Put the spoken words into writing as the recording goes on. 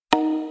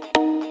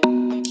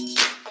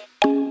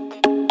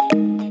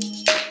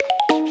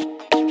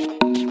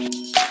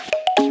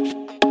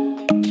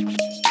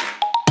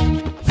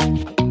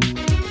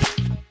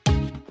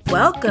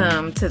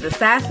Welcome to the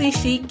Sassy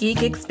Chic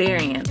Geek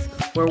Experience,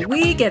 where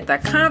we get the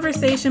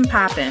conversation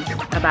popping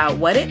about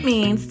what it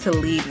means to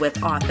lead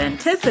with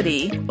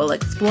authenticity while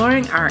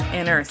exploring our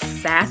inner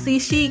sassy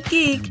chic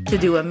geek to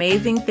do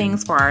amazing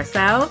things for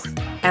ourselves,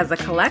 as a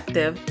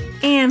collective,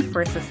 and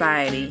for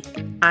society.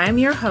 I'm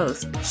your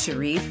host,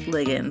 Sharice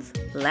Liggins.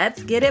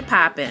 Let's get it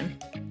poppin'.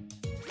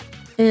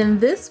 In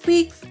this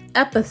week's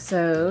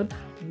episode,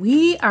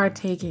 we are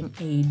taking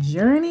a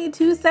journey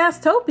to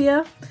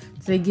Sasstopia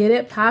to get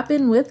it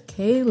poppin' with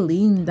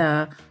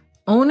Kayleenda,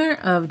 owner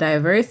of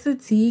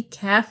Diversi-tea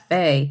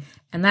Cafe.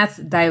 And that's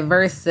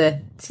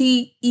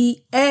Diversi-tea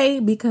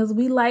because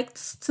we like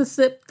to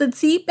sip the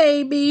tea,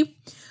 baby.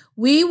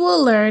 We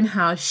will learn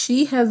how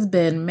she has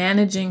been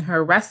managing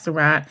her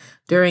restaurant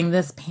during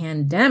this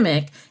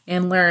pandemic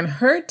and learn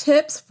her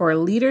tips for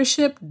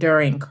leadership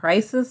during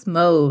crisis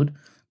mode.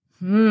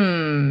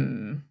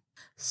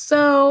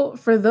 So,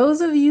 for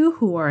those of you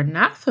who are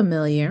not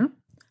familiar,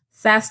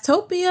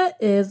 Sasstopia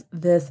is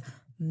this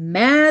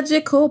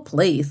magical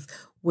place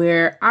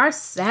where our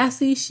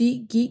sassy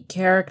chic geek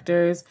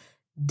characters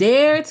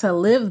dare to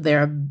live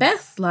their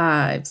best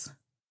lives.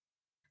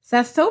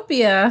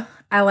 Sasstopia,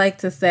 I like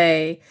to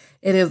say,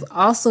 it is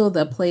also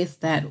the place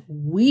that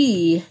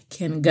we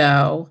can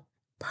go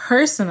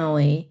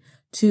personally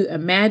to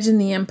imagine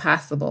the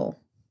impossible.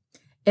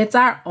 It's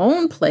our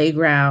own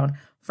playground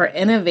for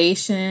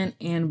innovation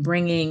and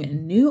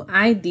bringing new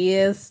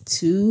ideas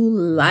to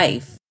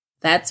life.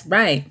 That's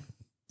right.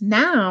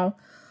 Now,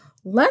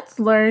 let's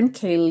learn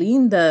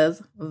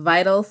Kayleenda's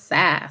vital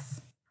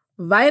sass.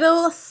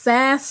 Vital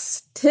sass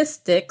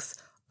statistics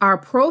are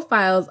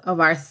profiles of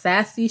our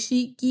sassy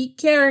chic geek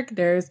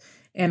characters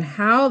and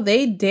how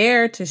they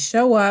dare to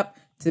show up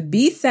to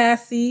be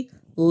sassy,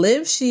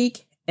 live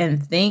chic,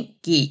 and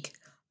think geek.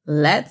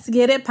 Let's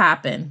get it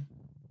poppin'.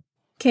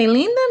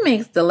 Kayleenda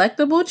makes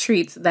delectable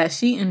treats that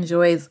she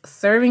enjoys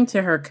serving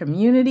to her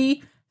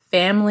community,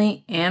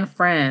 family, and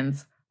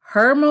friends.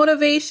 Her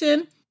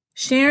motivation?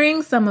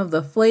 Sharing some of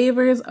the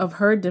flavors of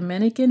her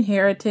Dominican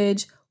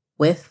heritage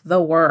with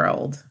the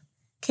world.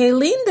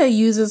 Kayleenda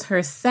uses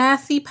her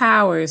sassy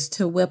powers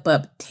to whip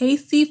up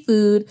tasty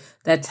food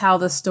that tell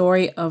the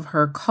story of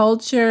her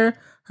culture,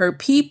 her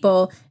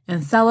people,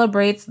 and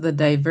celebrates the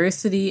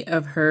diversity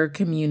of her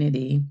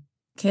community.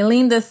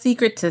 Kayleenda's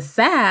secret to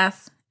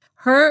sass?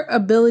 Her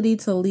ability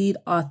to lead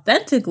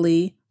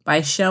authentically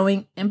by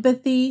showing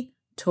empathy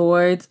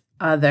towards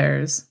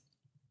others.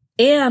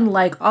 And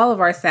like all of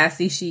our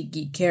sassy chic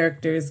geek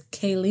characters,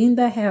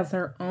 Kayleenda has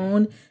her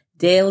own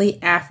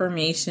daily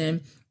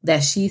affirmation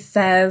that she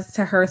says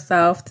to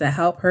herself to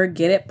help her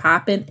get it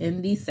poppin'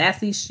 in these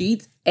sassy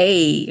sheets.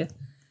 I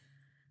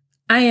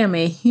am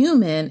a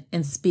human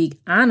and speak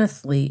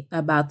honestly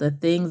about the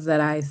things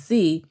that I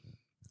see.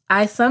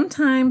 I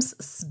sometimes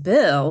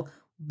spill,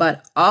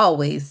 but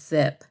always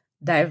sip.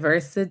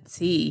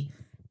 Diversi-tea.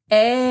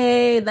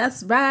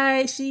 That's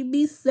right. She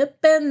be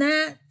sipping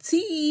that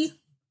tea.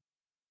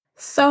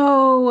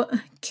 So,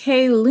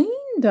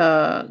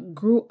 Kayleenda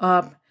grew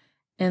up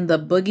in the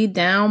boogie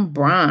down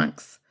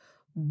Bronx,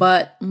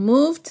 but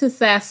moved to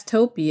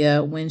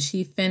Sasstopia when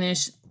she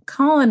finished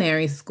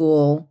culinary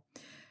school.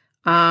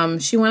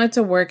 She wanted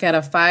to work at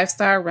a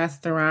 5-star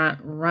restaurant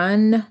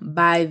run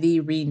by the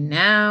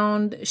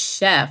renowned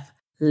chef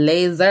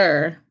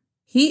Lazer.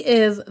 He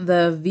is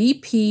the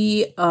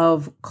VP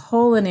of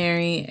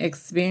Culinary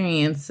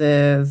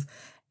Experiences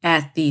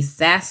at the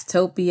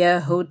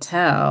Sasstopia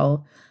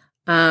Hotel.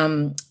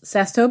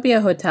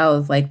 Sasstopia Hotel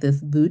is like this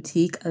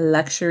boutique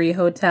luxury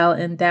hotel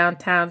in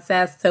downtown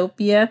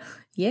Sasstopia.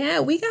 Yeah,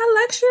 we got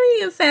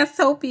luxury in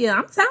Sasstopia.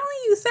 I'm telling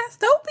you,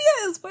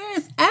 Sasstopia is where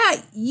it's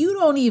at. You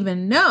don't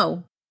even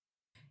know.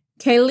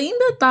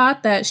 Kayleenda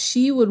thought that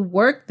she would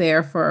work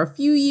there for a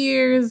few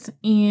years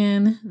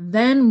and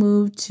then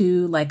move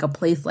to like a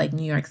place like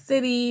New York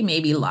City,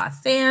 maybe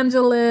Los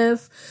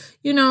Angeles,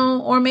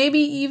 or maybe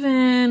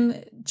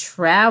even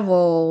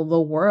travel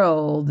the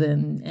world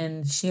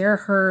and share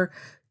her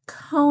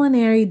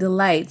culinary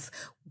delights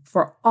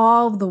for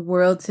all of the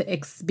world to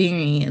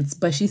experience.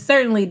 But she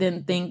certainly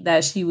didn't think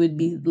that she would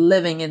be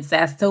living in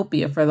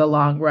Sasstopia for the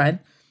long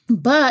run.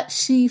 But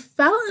she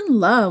fell in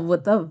love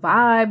with the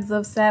vibes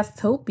of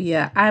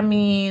Sasstopia. I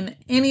mean,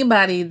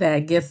 anybody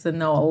that gets to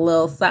know a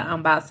little something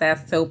about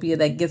Sasstopia,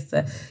 that gets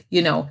to,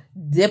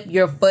 dip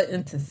your foot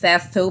into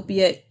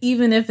Sasstopia,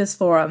 even if it's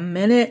for a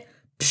minute,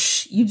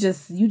 you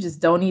just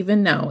don't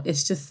even know.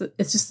 It's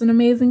just an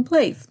amazing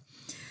place.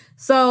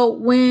 So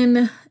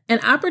when an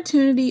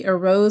opportunity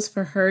arose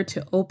for her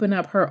to open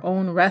up her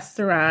own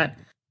restaurant,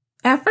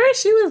 at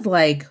first she was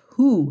like,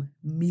 who,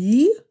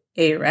 me?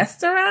 A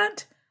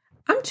restaurant?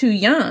 I'm too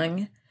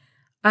young.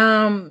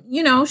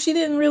 She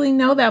didn't really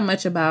know that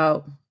much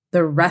about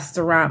the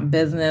restaurant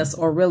business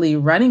or really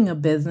running a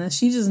business.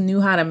 She just knew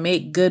how to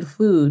make good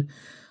food.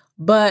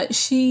 But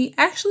she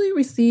actually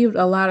received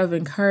a lot of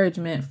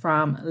encouragement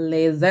from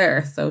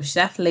Lazer. So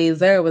Chef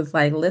Lazer was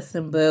like,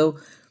 listen, boo,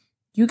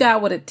 you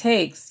got what it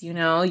takes.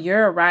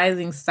 You're a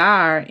rising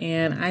star.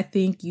 And I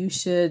think you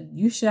should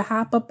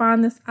hop up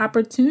on this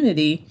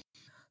opportunity.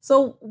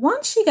 So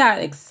once she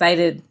got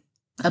excited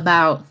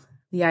about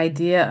the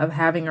idea of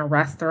having a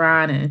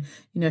restaurant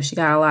and, she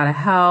got a lot of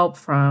help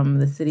from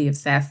the city of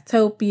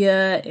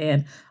Sasstopia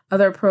and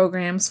other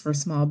programs for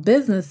small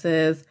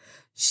businesses,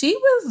 she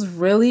was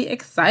really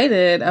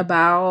excited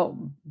about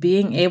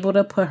being able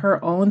to put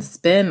her own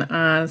spin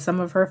on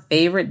some of her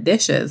favorite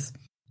dishes.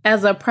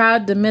 As a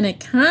proud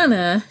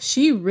Dominicana,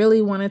 she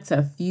really wanted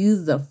to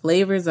fuse the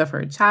flavors of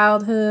her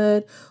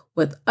childhood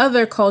with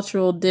other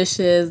cultural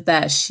dishes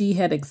that she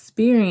had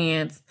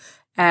experienced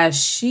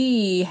as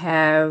she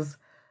has,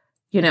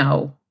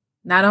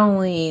 not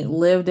only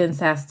lived in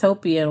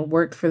Sasstopia and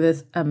worked for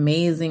this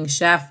amazing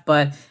chef,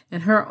 but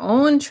in her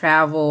own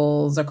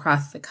travels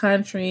across the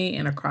country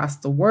and across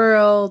the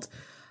world,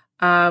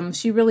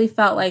 she really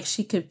felt like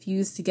she could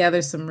fuse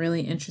together some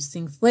really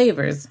interesting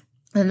flavors.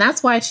 And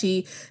that's why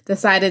she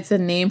decided to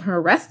name her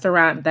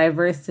restaurant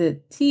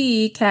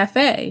Diversi-tea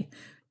Cafe,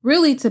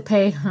 really to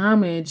pay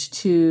homage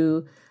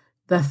to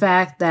the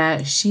fact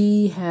that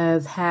she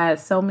has had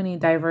so many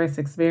diverse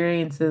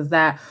experiences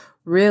that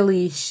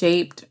really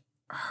shaped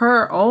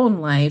her own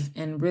life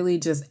and really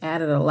just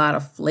added a lot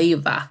of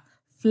flavor.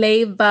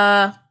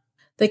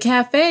 The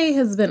cafe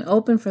has been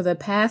open for the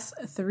past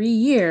 3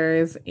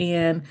 years,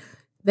 and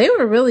they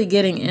were really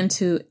getting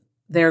into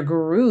their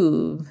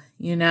groove.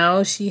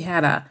 She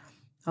had a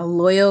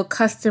loyal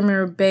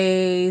customer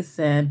base,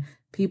 and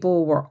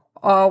people were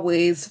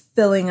always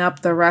filling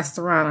up the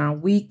restaurant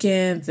on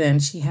weekends,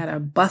 and she had a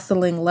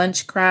bustling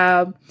lunch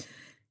crowd.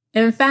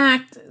 In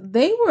fact,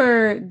 they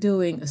were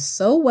doing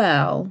so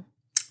well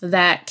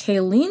that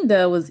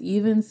Kayleenda was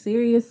even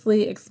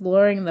seriously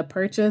exploring the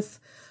purchase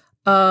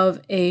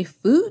of a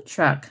food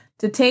truck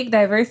to take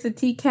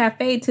Diversi-tea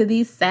Cafe to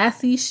these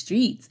sassy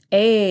streets.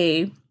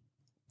 She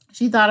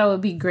thought it would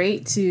be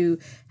great to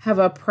have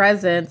a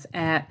presence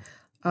at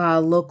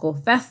local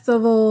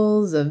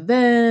festivals,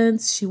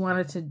 events. She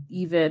wanted to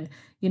even,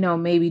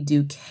 maybe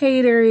do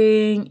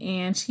catering.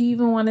 And she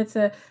even wanted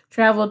to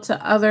travel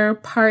to other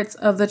parts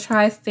of the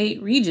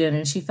tri-state region.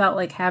 And she felt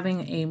like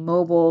having a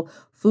mobile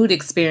food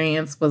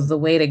experience was the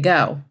way to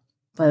go.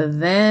 But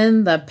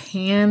then the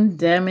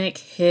pandemic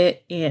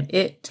hit and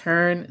it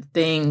turned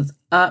things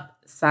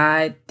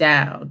upside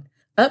down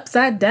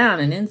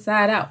and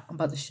inside out. I'm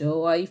about to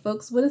show all you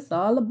folks what it's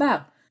all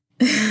about.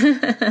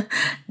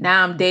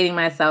 Now I'm dating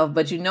myself,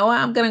 but you know what?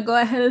 I'm going to go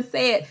ahead and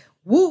say it.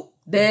 Whoop,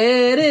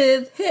 there it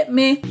is. Hit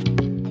me.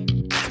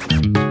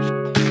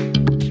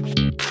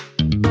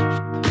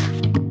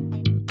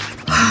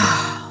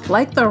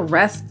 Like the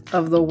rest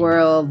of the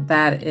world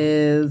that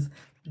is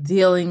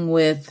dealing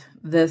with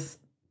this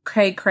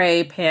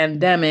cray-cray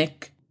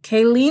pandemic,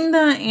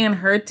 Kayleenda and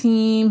her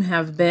team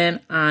have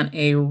been on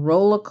a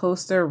roller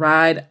coaster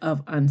ride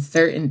of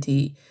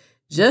uncertainty,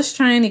 just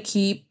trying to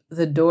keep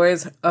the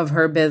doors of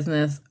her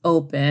business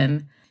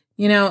open.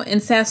 In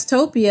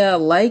Sasstopia,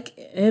 like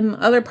in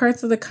other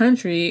parts of the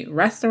country,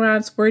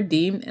 restaurants were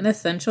deemed an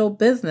essential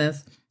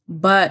business,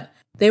 but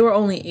they were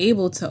only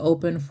able to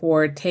open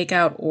for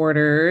takeout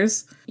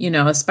orders,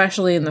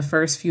 especially in the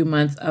first few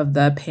months of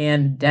the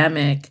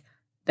pandemic.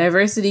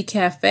 Diversi-tea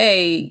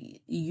Cafe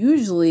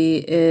usually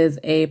is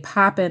a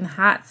poppin'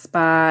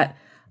 hotspot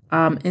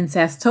in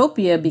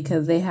Sasstopia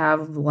because they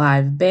have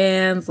live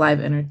bands, live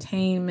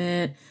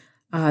entertainment.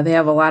 They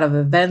have a lot of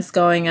events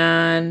going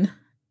on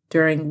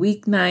during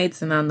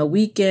weeknights and on the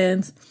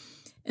weekends.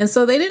 And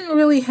so they didn't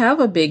really have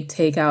a big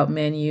takeout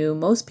menu.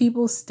 Most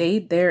people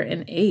stayed there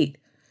and ate.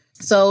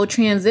 So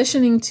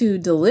transitioning to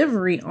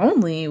delivery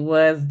only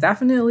was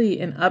definitely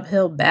an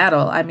uphill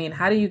battle. I mean,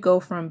 how do you go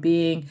from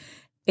being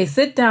a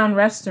sit-down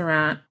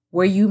restaurant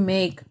where you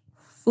make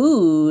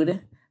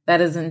food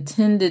that is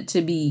intended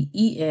to be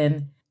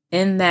eaten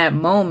in that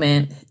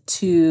moment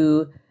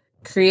to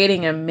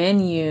creating a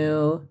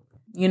menu,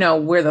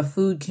 where the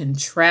food can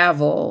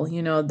travel?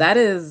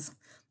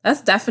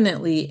 That's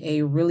definitely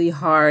a really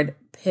hard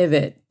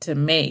pivot to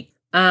make.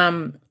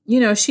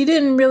 She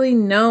didn't really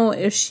know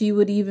if she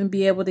would even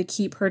be able to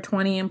keep her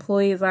 20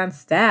 employees on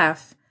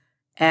staff.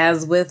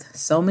 As with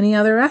so many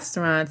other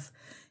restaurants,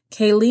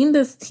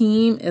 Kayleenda's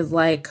team is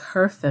like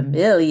her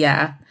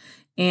familia,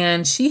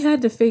 and she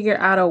had to figure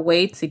out a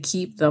way to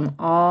keep them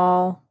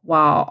all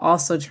while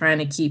also trying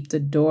to keep the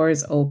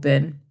doors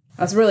open.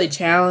 That's really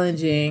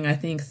challenging. I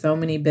think so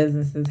many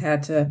businesses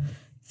had to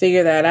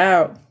figure that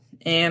out,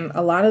 and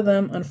a lot of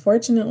them,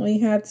 unfortunately,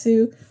 had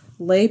to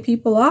lay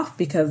people off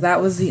because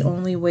that was the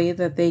only way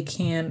that they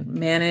can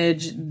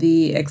manage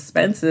the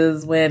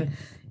expenses when,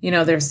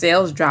 their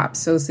sales dropped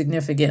so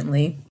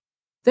significantly.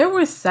 There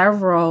were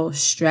several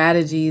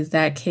strategies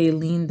that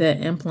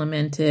Kayleenda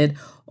implemented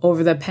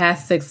over the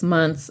past 6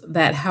 months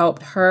that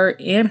helped her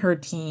and her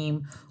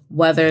team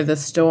weather the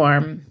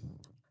storm.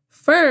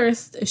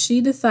 First,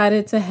 she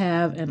decided to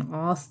have an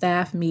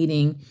all-staff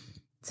meeting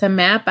to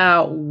map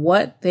out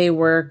what they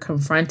were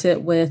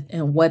confronted with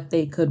and what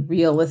they could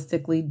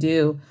realistically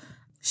do.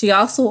 She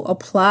also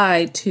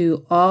applied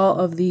to all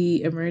of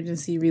the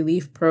emergency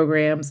relief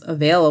programs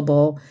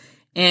available.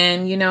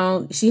 And,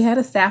 she had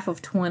a staff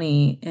of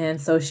 20. And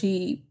so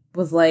she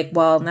was like,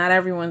 well, not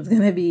everyone's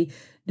going to be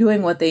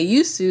doing what they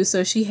used to.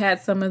 So she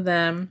had some of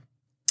them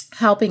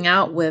helping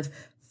out with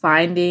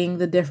finding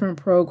the different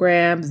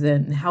programs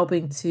and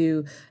helping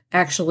to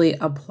actually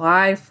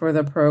apply for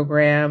the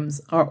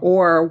programs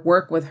or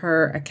work with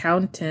her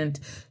accountant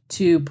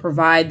to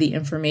provide the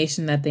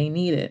information that they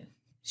needed.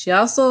 She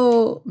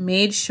also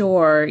made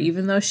sure,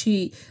 even though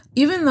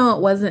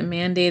it wasn't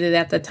mandated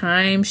at the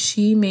time,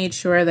 she made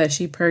sure that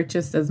she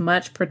purchased as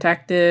much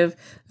protective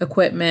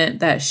equipment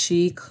that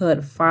she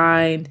could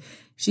find.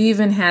 She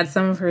even had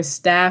some of her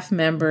staff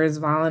members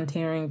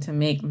volunteering to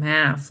make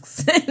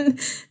masks. And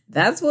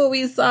that's what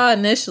we saw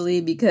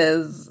initially,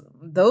 because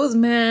those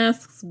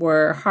masks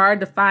were hard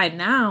to find.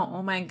 Now,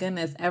 oh my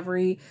goodness,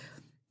 every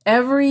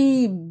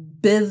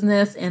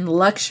business and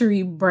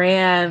luxury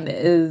brand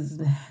is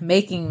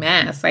making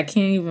masks. I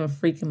can't even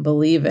freaking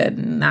believe it.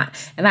 And I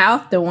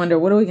often wonder,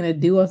 what are we going to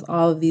do with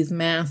all of these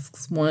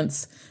masks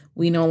once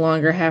we no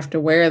longer have to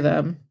wear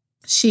them?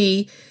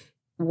 She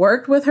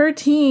worked with her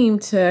team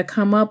to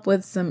come up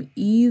with some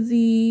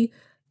easy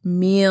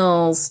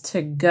meals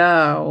to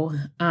go.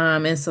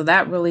 And so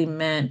that really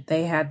meant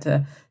they had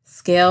to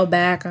scale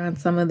back on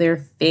some of their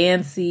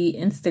fancy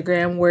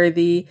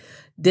Instagram-worthy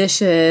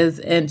dishes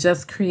and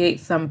just create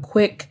some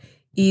quick,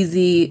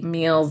 easy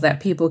meals that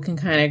people can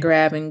kind of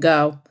grab and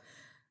go.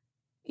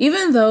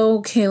 Even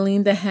though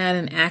Kayleenda had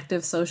an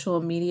active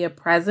social media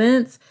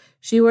presence,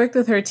 she worked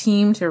with her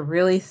team to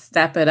really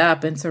step it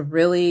up and to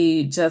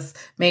really just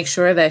make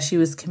sure that she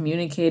was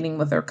communicating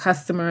with her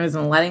customers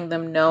and letting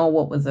them know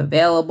what was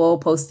available,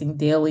 posting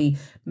daily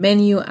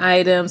menu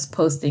items,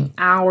 posting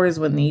hours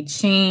when they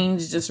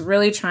change, just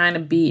really trying to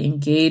be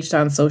engaged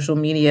on social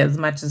media as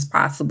much as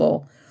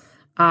possible.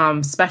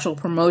 Special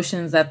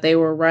promotions that they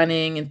were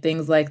running and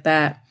things like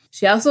that.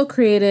 She also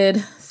created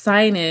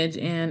signage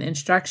and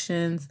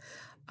instructions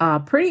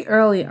pretty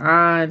early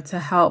on to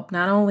help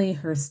not only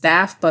her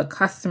staff, but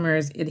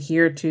customers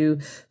adhere to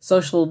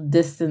social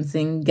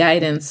distancing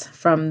guidance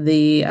from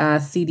the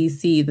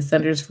CDC, the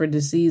Centers for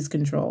Disease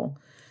Control.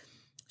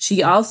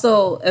 She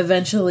also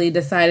eventually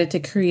decided to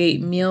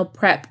create meal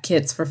prep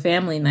kits for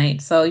family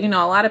night. So, a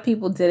lot of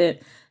people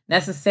didn't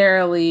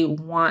necessarily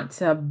want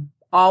to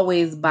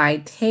always buy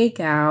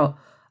takeout.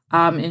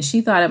 And she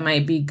thought it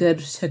might be good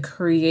to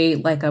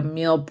create like a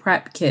meal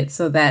prep kit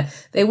so that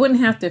they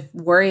wouldn't have to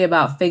worry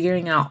about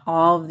figuring out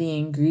all of the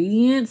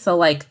ingredients. So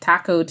like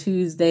Taco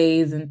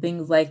Tuesdays and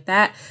things like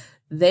that,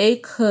 they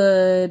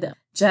could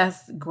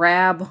just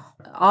grab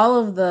all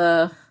of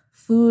the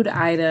food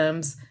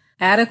items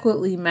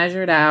adequately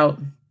measured out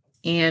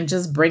and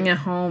just bring it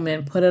home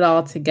and put it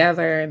all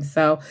together. And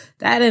so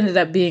that ended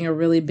up being a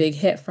really big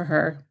hit for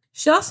her.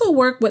 She also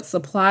worked with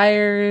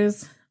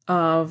suppliers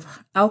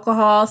of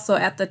alcohol. So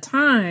at the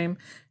time,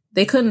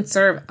 they couldn't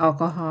serve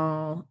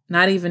alcohol,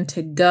 not even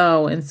to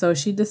go. And so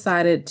she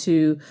decided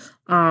to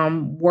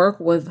work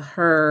with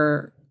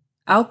her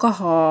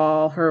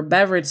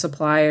beverage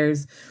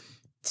suppliers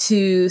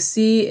to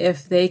see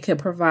if they could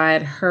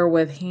provide her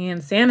with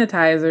hand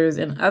sanitizers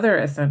and other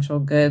essential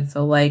goods.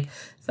 So like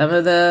some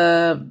of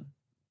the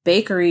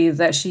bakeries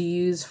that she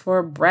used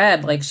for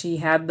bread, like she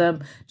had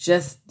them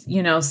just,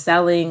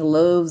 selling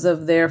loaves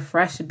of their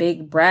fresh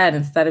baked bread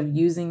instead of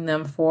using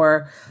them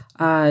for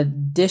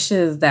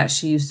dishes that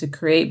she used to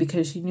create,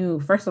 because she knew,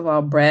 first of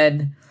all,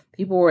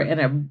 people were in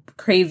a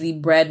crazy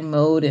bread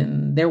mode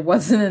and there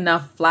wasn't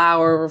enough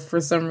flour for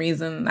some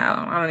reason.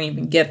 I don't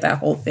even get that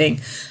whole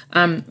thing.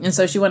 And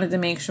so she wanted to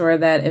make sure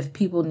that if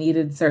people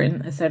needed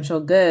certain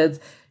essential goods,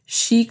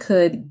 she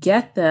could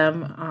get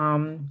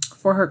them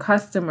for her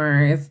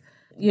customers,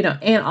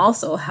 and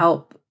also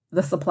help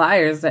the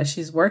suppliers that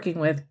she's working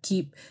with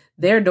keep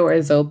their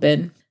doors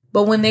open.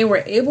 But when they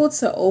were able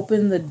to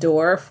open their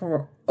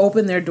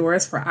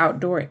doors for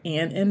outdoor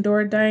and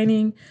indoor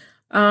dining,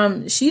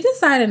 she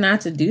decided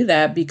not to do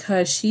that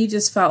because she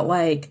just felt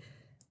like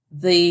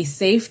the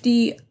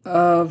safety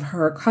of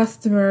her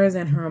customers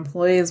and her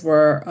employees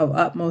were of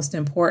utmost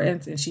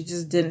importance, and she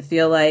just didn't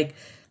feel like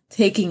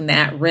taking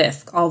that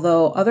risk.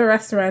 Although other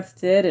restaurants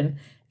did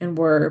and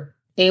were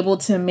able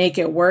to make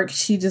it work,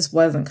 she just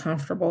wasn't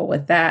comfortable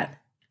with that.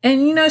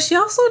 And, she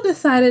also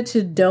decided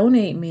to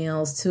donate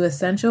meals to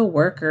essential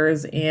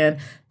workers and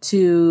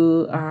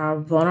to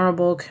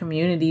vulnerable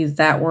communities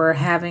that were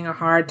having a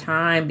hard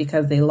time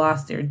because they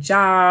lost their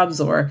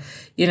jobs or,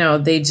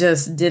 they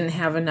just didn't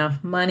have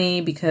enough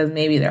money because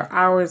maybe their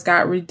hours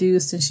got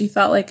reduced. And she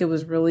felt like it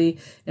was really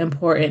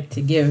important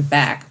to give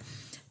back.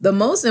 The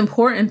most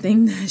important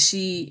thing that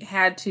she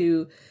had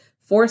to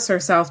force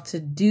herself to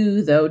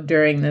do, though,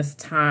 during this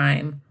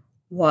time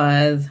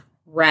was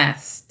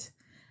rest.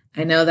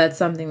 I know that's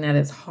something that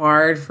is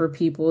hard for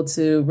people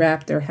to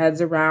wrap their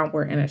heads around.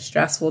 We're in a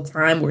stressful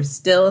time. We're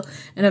still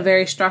in a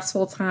very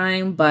stressful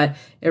time, but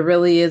it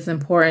really is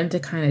important to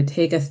kind of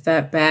take a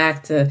step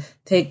back, to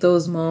take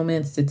those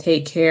moments to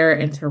take care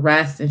and to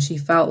rest. And she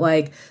felt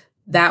like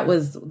that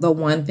was the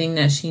one thing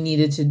that she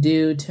needed to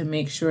do to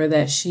make sure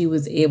that she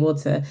was able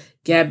to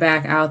get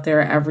back out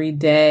there every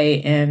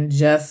day and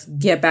just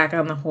get back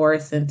on the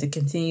horse and to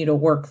continue to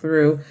work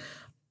through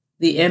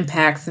the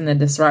impacts and the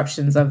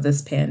disruptions of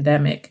this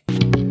pandemic.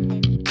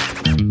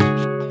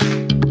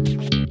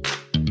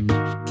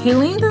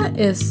 Kayleenda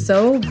is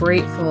so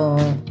grateful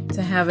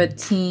to have a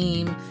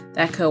team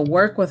that could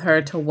work with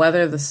her to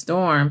weather the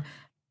storm.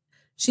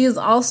 She is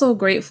also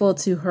grateful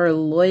to her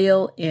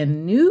loyal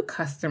and new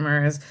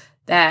customers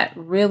that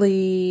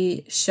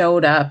really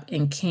showed up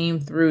and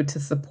came through to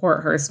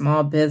support her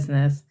small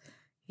business.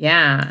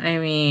 Yeah, I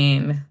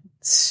mean,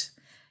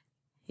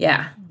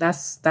 yeah,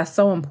 that's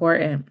so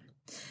important.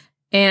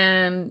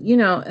 And,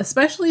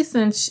 especially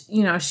since,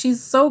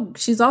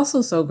 she's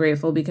also so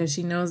grateful because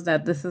she knows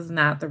that this is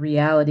not the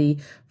reality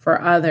for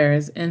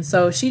others. And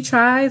so she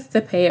tries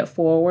to pay it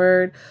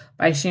forward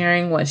by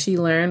sharing what she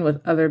learned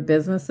with other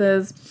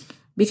businesses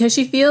because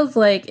she feels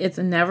like it's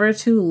never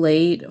too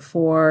late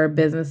for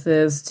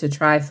businesses to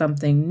try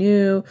something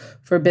new,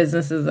 for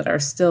businesses that are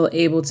still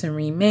able to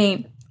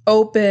remain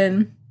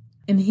open.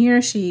 And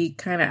here she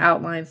kind of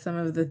outlines some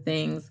of the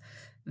things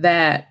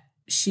that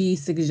she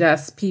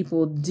suggests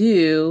people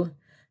do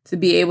to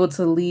be able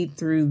to lead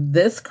through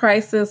this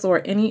crisis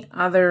or any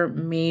other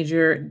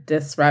major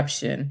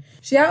disruption.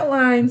 She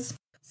outlines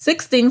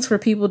 6 things for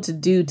people to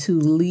do to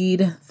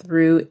lead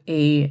through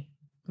a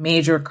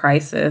major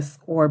crisis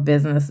or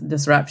business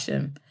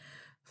disruption.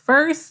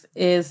 First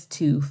is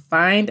to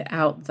find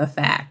out the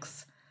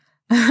facts.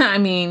 I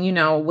mean,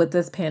 with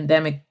this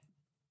pandemic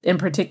in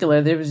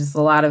particular, there was just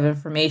a lot of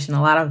information,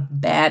 a lot of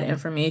bad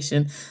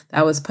information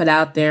that was put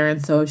out there.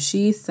 And so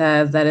she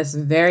says that it's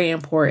very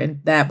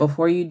important that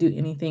before you do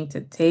anything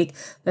to take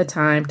the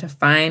time to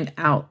find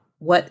out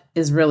what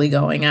is really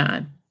going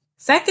on.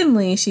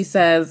 Secondly, she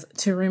says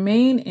to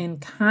remain in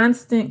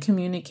constant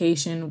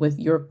communication with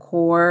your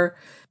core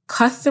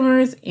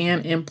customers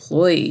and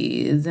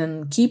employees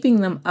and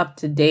keeping them up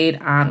to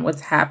date on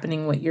what's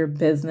happening with your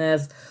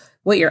business,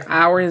 what your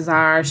hours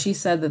are. She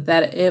said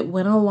that it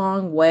went a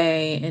long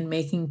way in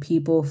making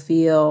people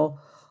feel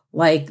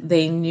like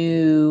they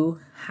knew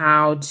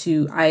how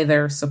to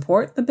either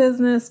support the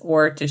business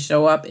or to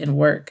show up and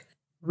work.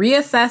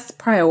 Reassess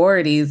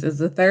priorities is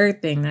the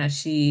third thing that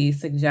she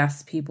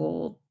suggests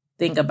people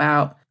think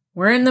about.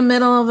 We're in the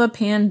middle of a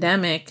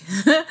pandemic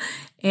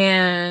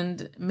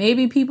and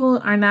maybe people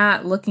are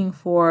not looking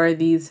for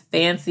these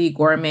fancy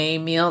gourmet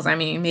meals. I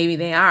mean, maybe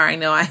they are. I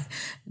know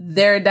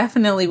there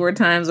definitely were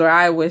times where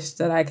I wished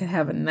that I could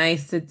have a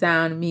nice sit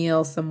down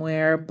meal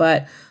somewhere,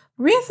 but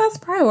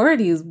reassess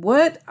priorities.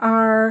 What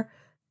are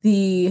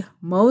the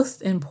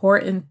most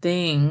important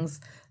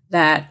things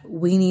that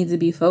we need to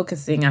be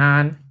focusing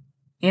on?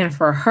 And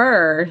for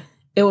her,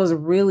 it was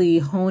really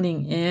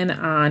honing in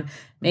on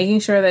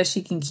making sure that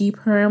she can keep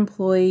her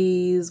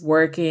employees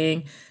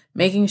working,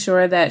 making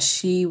sure that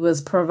she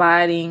was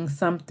providing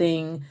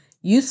something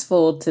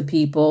useful to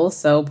people.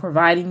 So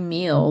providing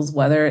meals,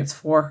 whether it's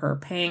for her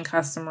paying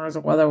customers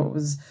or whether it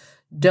was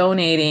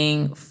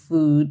donating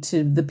food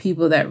to the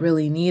people that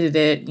really needed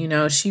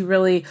it. She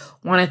really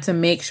wanted to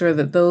make sure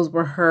that those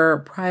were her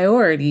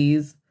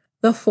priorities.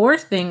 The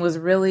fourth thing was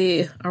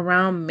really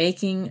around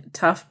making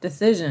tough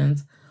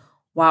decisions.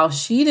 While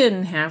she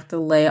didn't have to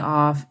lay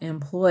off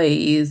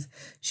employees,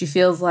 she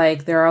feels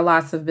like there are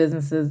lots of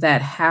businesses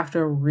that have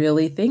to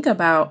really think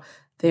about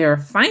their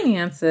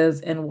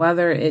finances and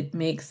whether it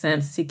makes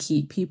sense to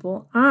keep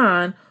people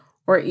on,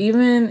 or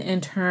even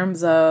in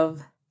terms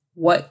of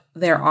what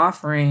they're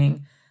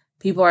offering.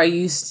 People are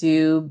used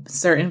to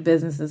certain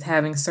businesses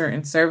having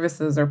certain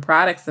services or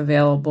products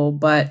available,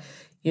 but,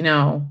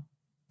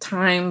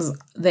 times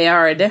they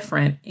are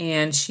different.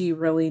 And she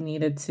really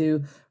needed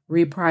to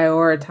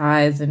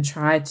reprioritize and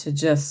try to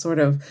just sort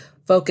of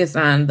focus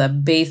on the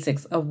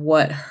basics of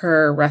what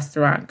her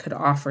restaurant could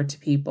offer to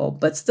people,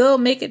 but still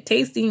make it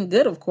tasty and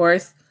good, of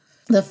course.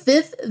 The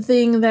fifth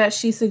thing that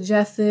she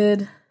suggests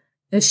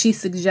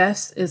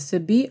is to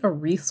be a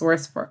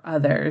resource for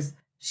others.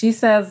 She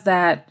says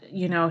that,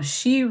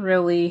 she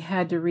really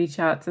had to reach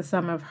out to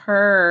some of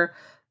her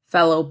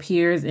fellow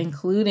peers,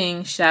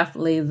 including Chef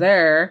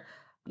Lazer,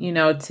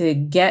 to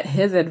get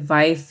his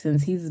advice,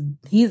 since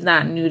he's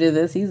not new to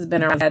this. He's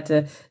been around, had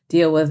to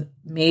deal with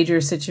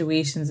major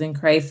situations and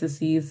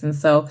crises. And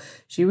so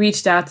she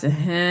reached out to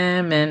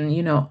him and,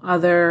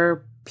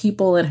 other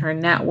people in her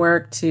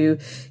network to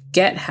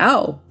get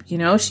help.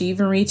 She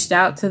even reached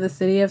out to the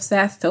city of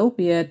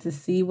Sasstopia to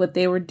see what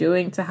they were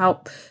doing to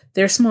help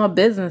their small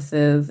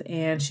businesses.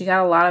 And she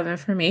got a lot of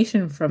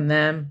information from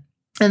them.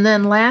 And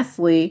then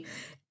lastly,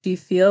 she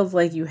feels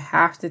like you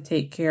have to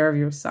take care of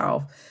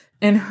yourself.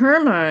 In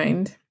her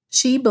mind,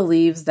 she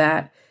believes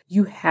that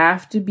you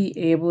have to be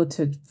able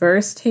to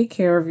first take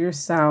care of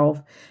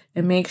yourself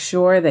and make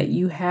sure that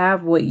you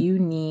have what you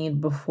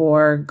need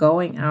before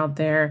going out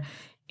there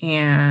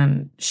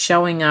and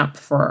showing up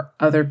for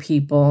other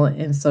people.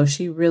 And so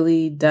she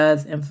really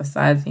does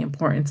emphasize the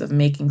importance of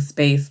making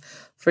space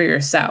for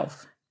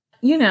yourself.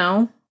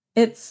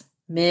 It's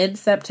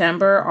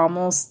mid-September,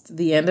 almost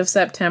the end of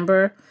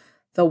September.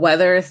 The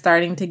weather is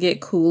starting to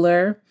get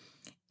cooler.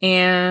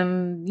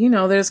 And,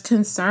 there's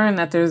concern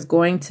that there's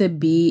going to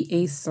be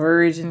a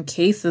surge in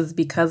cases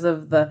because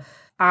of the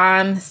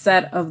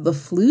onset of the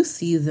flu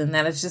season,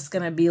 that it's just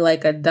going to be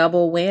like a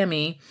double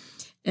whammy.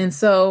 And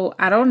so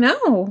I don't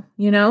know,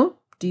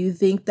 do you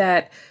think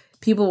that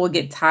people will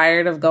get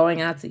tired of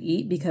going out to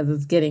eat because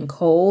it's getting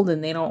cold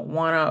and they don't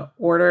want to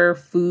order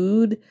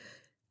food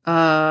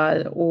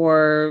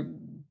or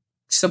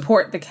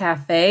support the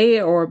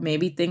cafe, or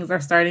maybe things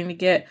are starting to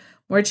get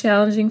more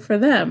challenging for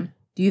them?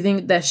 Do you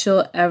think that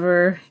she'll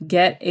ever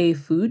get a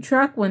food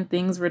truck when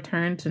things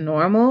return to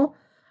normal?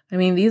 I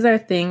mean, these are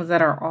things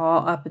that are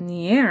all up in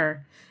the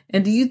air.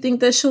 And do you think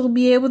that she'll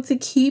be able to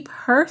keep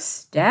her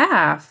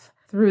staff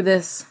through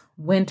this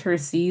winter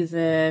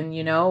season?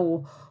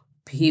 There'll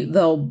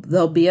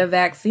be a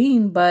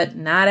vaccine, but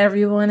not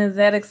everyone is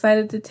that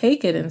excited to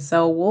take it. And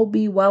so we'll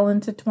be well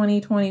into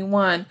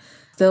 2021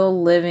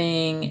 still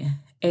living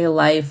a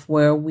life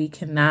where we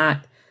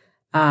cannot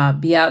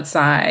be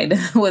outside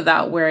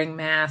without wearing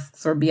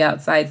masks, or be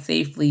outside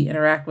safely,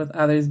 interact with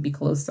others, be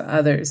close to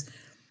others.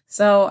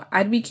 So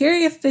I'd be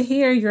curious to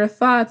hear your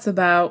thoughts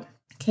about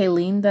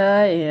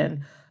Kayleenda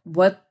and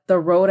what the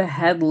road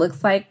ahead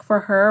looks like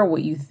for her,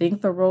 what you think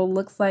the road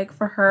looks like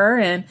for her.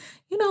 And,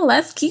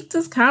 let's keep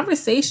this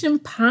conversation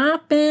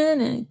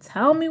popping and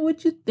tell me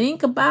what you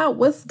think about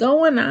what's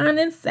going on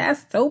in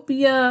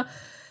Sasstopia,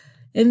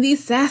 in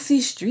these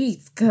sassy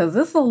streets, because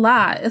it's a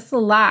lot. It's a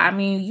lot. I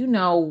mean,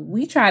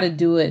 we try to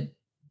do it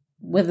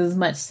with as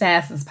much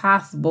sass as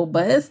possible,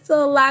 but it's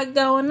still a lot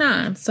going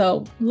on.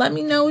 So let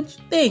me know what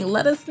you think.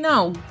 Let us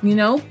know.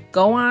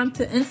 Go on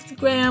to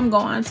Instagram, go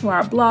on to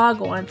our blog,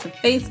 go on to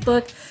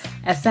Facebook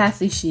at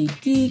Sassy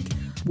Chic Geek.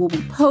 We'll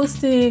be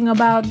posting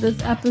about this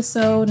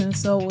episode, and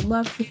so we'd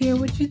love to hear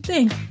what you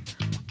think.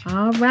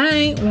 All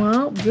right,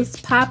 well, this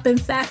poppin'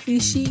 Sassy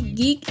Chic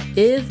Geek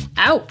is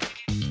out.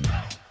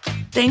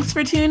 Thanks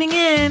for tuning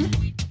in.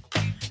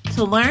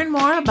 To learn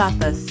more about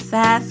the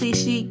Sassy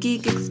Chic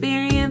Geek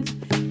experience,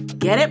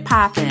 get it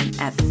poppin'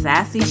 at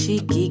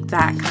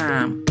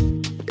sassychicgeek.com.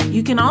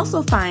 You can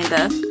also find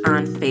us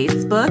on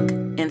Facebook,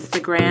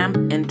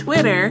 Instagram, and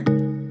Twitter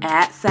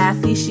at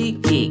Sassy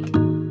Chic Geek.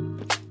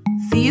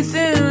 See you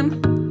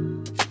soon.